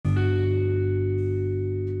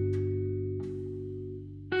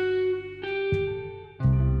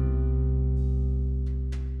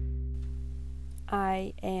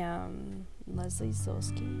Leslie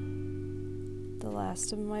Zolski, the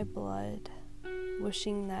last of my blood,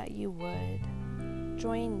 wishing that you would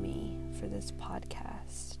join me for this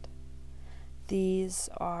podcast. These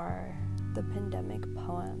are the Pandemic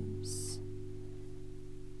Poems,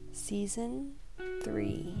 Season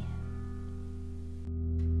 3.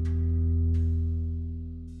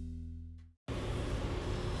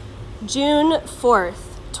 June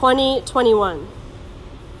 4th, 2021.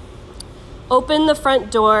 Open the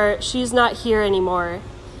front door, she's not here anymore.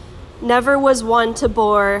 Never was one to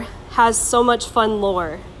bore, has so much fun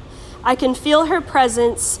lore. I can feel her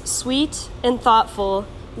presence, sweet and thoughtful,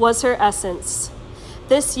 was her essence.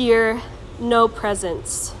 This year, no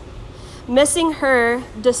presents. Missing her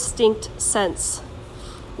distinct sense.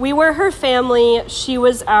 We were her family, she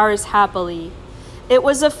was ours happily. It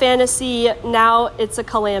was a fantasy, now it's a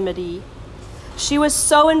calamity. She was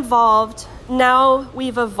so involved, now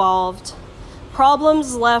we've evolved.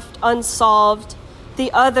 Problems left unsolved, the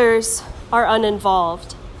others are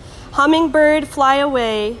uninvolved. Hummingbird, fly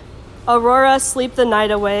away. Aurora, sleep the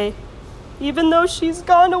night away. Even though she's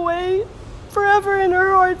gone away, forever in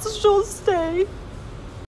her hearts she'll stay.